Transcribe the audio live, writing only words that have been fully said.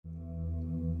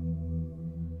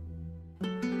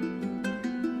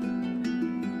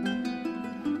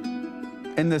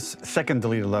In this second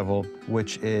deleted level,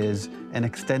 which is an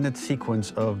extended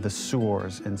sequence of the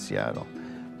sewers in Seattle,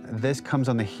 this comes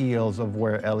on the heels of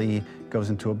where Ellie goes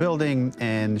into a building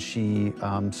and she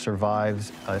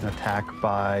survives an attack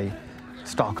by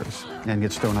stalkers and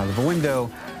gets thrown out of a window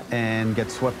and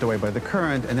gets swept away by the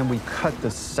current, and then we cut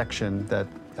this section that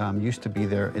used to be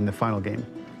there in the final game.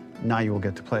 Now you will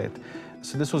get to play it.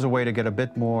 So this was a way to get a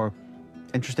bit more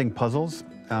interesting puzzles,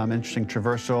 interesting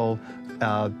traversal,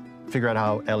 figure out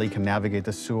how Ellie can navigate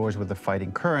the sewers with the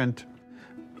fighting current.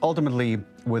 Ultimately,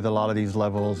 with a lot of these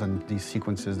levels and these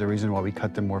sequences, the reason why we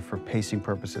cut them were for pacing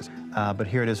purposes. But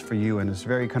here it is for you in this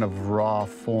very kind of raw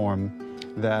form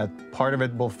that part of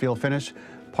it will feel finished,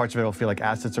 parts of it will feel like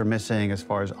assets are missing as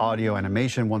far as audio,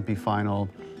 animation won't be final.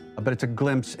 But it's a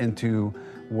glimpse into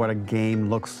what a game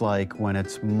looks like when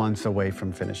it's months away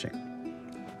from finishing.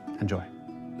 Enjoy.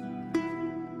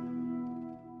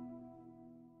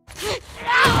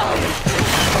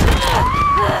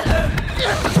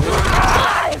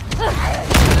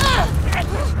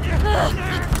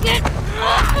 Get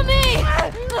off of me!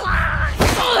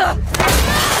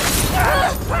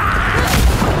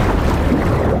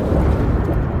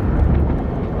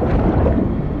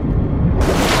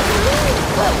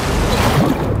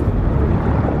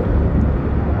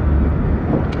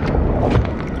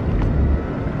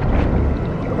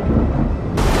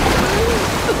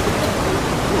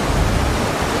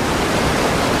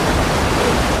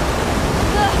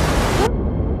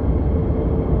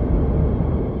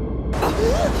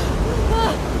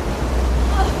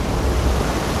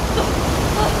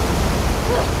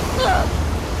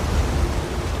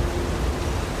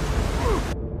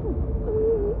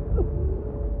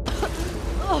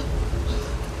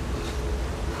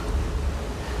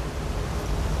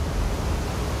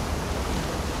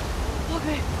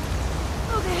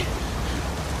 Okay.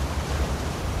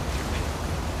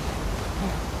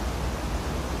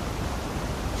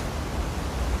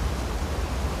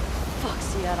 Fuck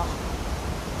Seattle.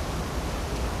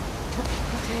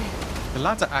 Okay. The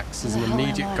ladder acts as an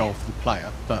immediate goal for the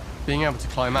player, but being able to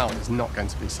climb out is not going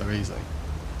to be so easy.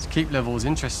 To keep levels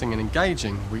interesting and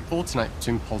engaging, we alternate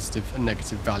between positive and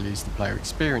negative values the player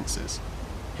experiences.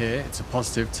 Here, it's a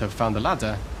positive to have found a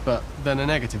ladder, but then a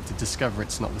negative to discover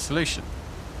it's not the solution.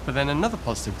 But then another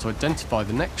positive to identify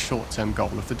the next short-term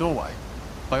goal of the doorway.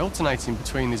 By alternating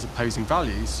between these opposing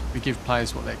values, we give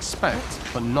players what they expect,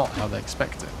 but not how they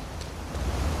expect it.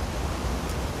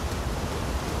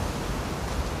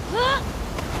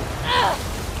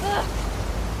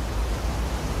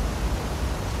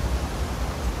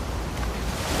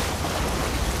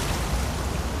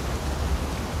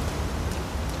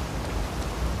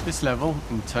 This level,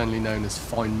 internally known as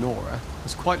Find Nora,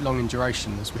 was quite long in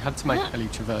duration as we had to make Ellie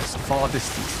traverse far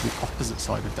distance to the opposite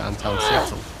side of downtown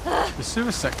Seattle. The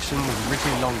sewer section was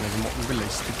originally longer than what we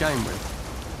released the game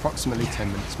with, approximately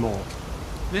 10 minutes more.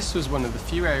 This was one of the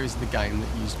few areas of the game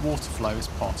that used water flow as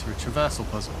part of a traversal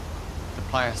puzzle. The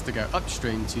player has to go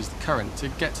upstream to use the current to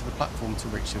get to the platform to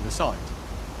reach the other side.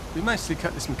 We mostly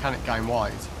cut this mechanic game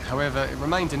wide, however it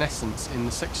remained in essence in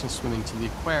the section swimming to the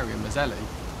aquarium as Ellie,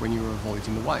 when you were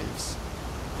avoiding the waves.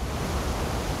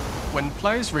 When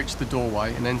players reach the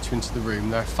doorway and enter into the room,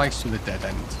 they're faced with a dead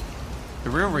end. The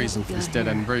real reason for this dead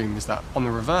end room is that on the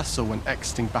reversal, when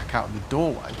exiting back out of the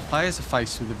doorway, players are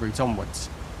faced with the route onwards.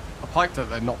 A pipe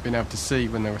that they'd not been able to see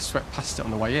when they were swept past it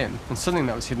on the way in, and something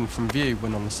that was hidden from view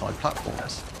when on the side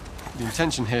platforms. The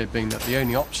intention here being that the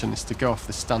only option is to go off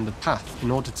the standard path in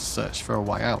order to search for a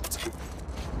way out.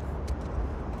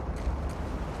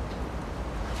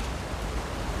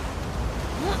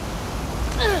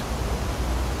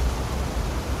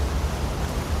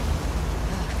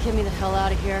 Get me the hell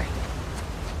out of here.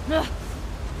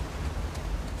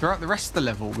 Throughout the rest of the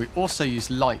level, we also used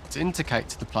light to indicate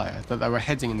to the player that they were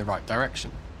heading in the right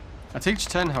direction. At each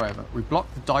turn, however, we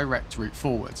blocked the direct route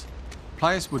forward.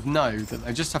 Players would know that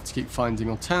they just have to keep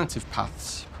finding alternative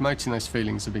paths, promoting those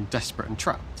feelings of being desperate and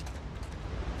trapped.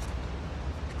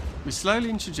 We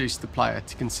slowly introduced the player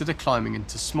to consider climbing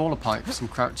into smaller pipes and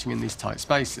crouching in these tight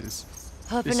spaces.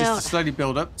 This is to slowly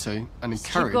build up to and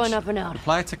encourage the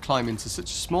player to climb into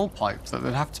such a small pipe that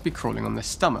they'd have to be crawling on their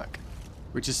stomach,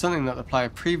 which is something that the player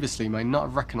previously may not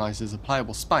have recognised as a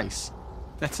playable space,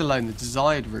 let alone the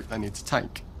desired route they need to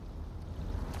take.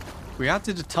 We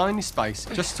added a tiny space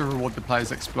just to reward the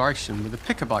player's exploration with a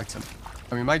pickup item,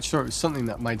 and we made sure it was something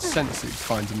that made sense that you'd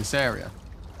find in this area.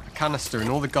 A canister and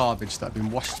all the garbage that had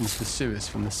been washed into the sewers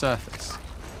from the surface.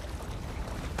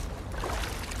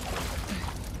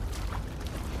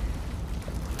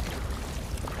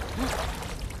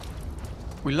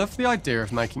 We loved the idea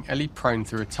of making Ellie prone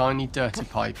through a tiny dirty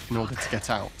pipe in order to get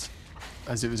out.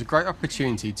 as it was a great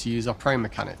opportunity to use our prone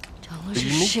mechanic. The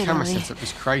unique camera setup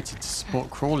was created to support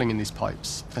crawling in these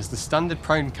pipes, as the standard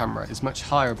prone camera is much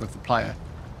higher above the player.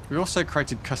 We also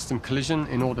created custom collision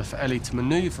in order for Ellie to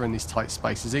manoeuvre in these tight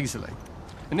spaces easily.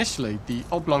 Initially, the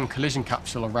oblong collision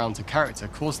capsule around her character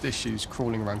caused issues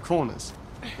crawling around corners.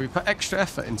 We put extra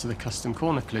effort into the custom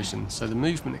corner collision, so the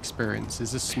movement experience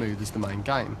is as smooth as the main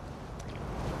game.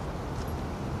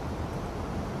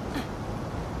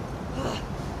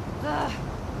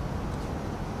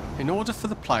 In order for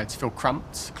the player to feel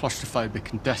cramped,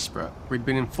 claustrophobic and desperate, we'd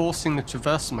been enforcing the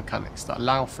traversal mechanics that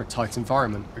allow for a tight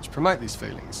environment which promote these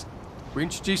feelings. We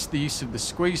introduced the use of the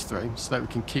squeeze through so that we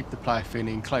can keep the player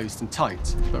feeling enclosed and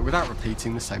tight, but without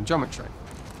repeating the same geometry.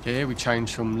 Here we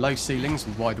change from low ceilings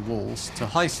with wider walls to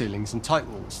high ceilings and tight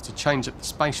walls to change up the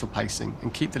spatial pacing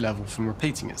and keep the level from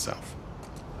repeating itself.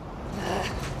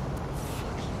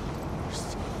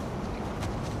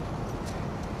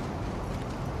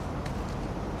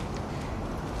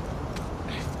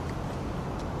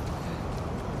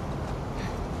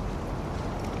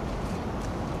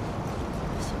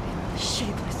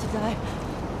 Shitty place to die.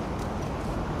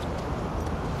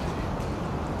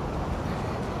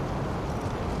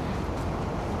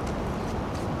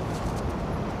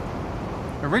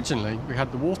 Originally, we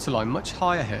had the waterline much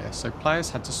higher here, so players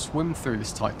had to swim through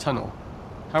this tight tunnel.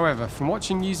 However, from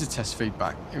watching user test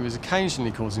feedback, it was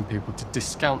occasionally causing people to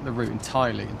discount the route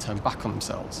entirely and turn back on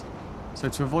themselves. So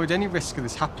to avoid any risk of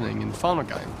this happening in the final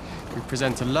game, we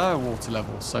present a lower water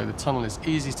level so the tunnel is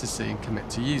easy to see and commit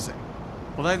to using.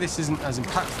 Although this isn't as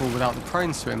impactful without the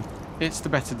prone swim, it's the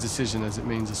better decision as it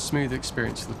means a smoother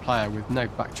experience for the player with no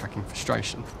backtracking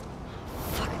frustration.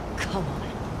 Fucking come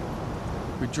on.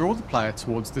 We draw the player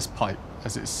towards this pipe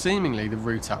as it's seemingly the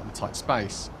route out of the tight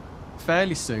space.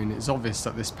 Fairly soon it is obvious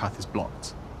that this path is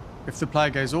blocked. If the player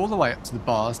goes all the way up to the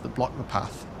bars that block the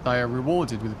path, they are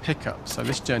rewarded with a pickup, so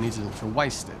this journey doesn't feel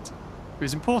wasted. It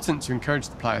was important to encourage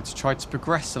the player to try to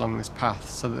progress along this path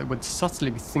so that they would subtly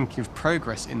be thinking of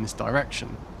progress in this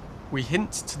direction. We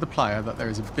hint to the player that there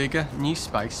is a bigger, new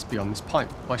space beyond this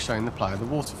pipe by showing the player the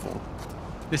waterfall.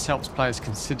 This helps players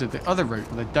consider the other route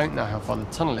when they don't know how far the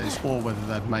tunnel is or whether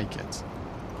they'd make it.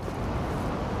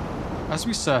 As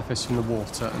we surface from the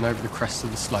water and over the crest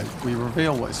of the slope, we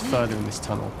reveal what is further in this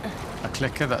tunnel. A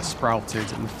clicker that has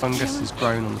sprouted and the fungus has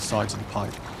grown on the sides of the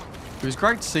pipe. It was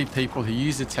great to see people who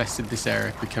user tested this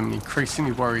area becoming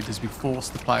increasingly worried as we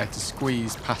forced the player to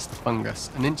squeeze past the fungus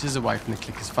and inches away from the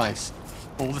clicker's face,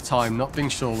 all the time not being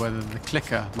sure whether the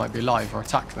clicker might be alive or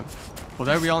attack them.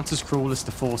 Although we aren't as cruel as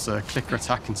to force a clicker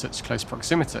attack in such close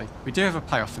proximity, we do have a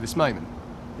payoff for this moment.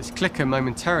 This clicker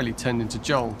momentarily turned into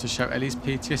Joel to show Ellie's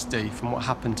PTSD from what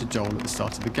happened to Joel at the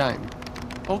start of the game.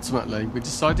 Ultimately, we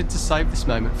decided to save this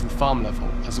moment for the farm level,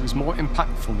 as it was more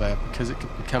impactful there because it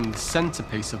could become the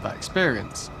centrepiece of that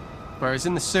experience. Whereas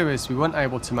in the sewers, we weren't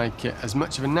able to make it as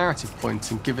much of a narrative point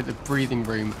and give it the breathing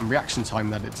room and reaction time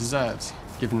that it deserves,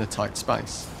 given the tight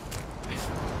space.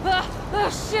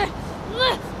 Shit!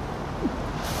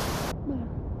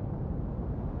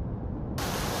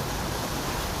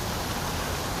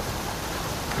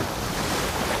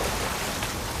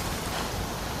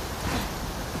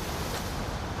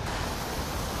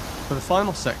 For the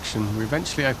final section, we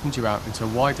eventually opened you out into a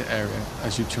wider area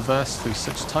as you traverse through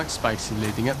such tight spaces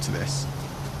leading up to this.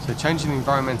 So changing the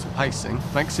environmental pacing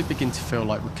makes it begin to feel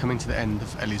like we're coming to the end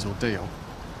of Ellie's ordeal.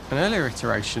 An earlier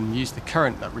iteration used the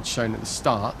current that we'd shown at the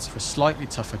start for a slightly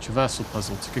tougher traversal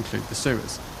puzzle to conclude the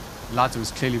sewers. The ladder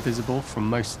was clearly visible from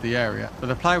most of the area, but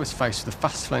the player was faced with a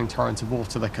fast-flowing torrent of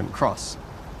water they couldn't cross.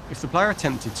 If the player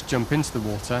attempted to jump into the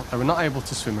water, they were not able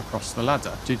to swim across the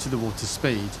ladder due to the water's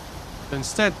speed. But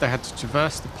instead they had to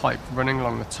traverse the pipe running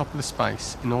along the top of the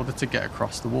space in order to get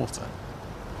across the water.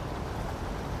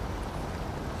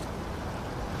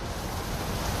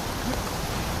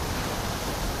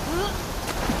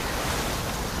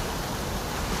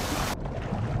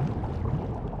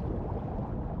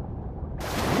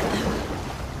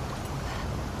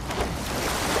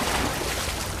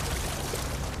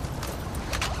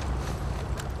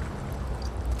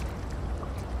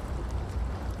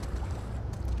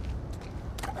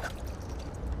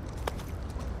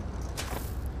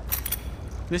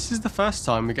 This is the first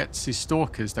time we get to see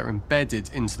stalkers that are embedded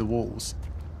into the walls.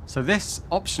 So this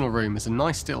optional room is a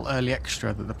nice little early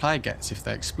extra that the player gets if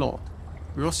they explore.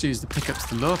 We also use the pickups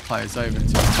to lure players over to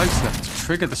be close enough to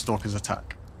trigger the stalker's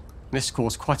attack. And this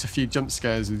caused quite a few jump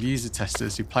scares with user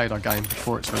testers who played our game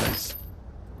before its release.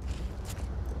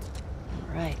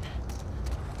 Right.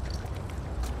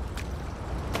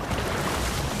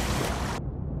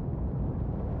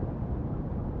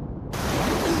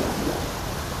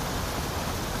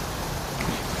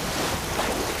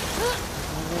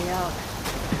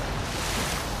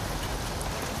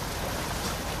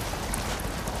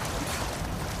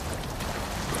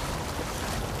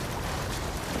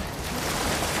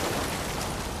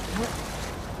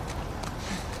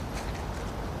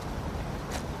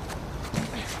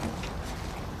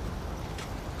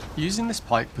 Using this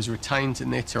pipe was retained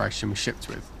in the iteration we shipped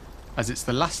with, as it's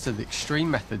the last of the extreme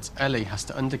methods Ellie has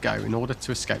to undergo in order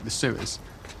to escape the sewers,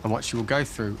 and what she will go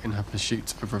through in her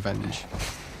pursuit of revenge.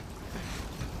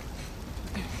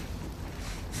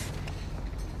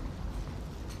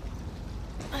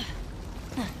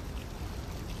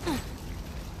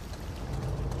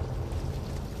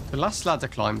 The last ladder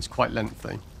climb is quite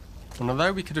lengthy, and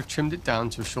although we could have trimmed it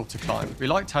down to a shorter climb, we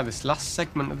liked how this last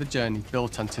segment of the journey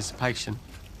built anticipation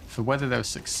for whether there was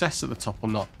success at the top or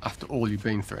not after all you've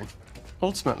been through.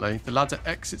 Ultimately, the ladder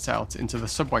exits out into the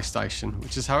subway station,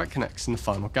 which is how it connects in the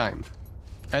final game.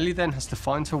 Ellie then has to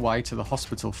find her way to the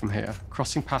hospital from here,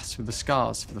 crossing paths with the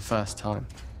scars for the first time.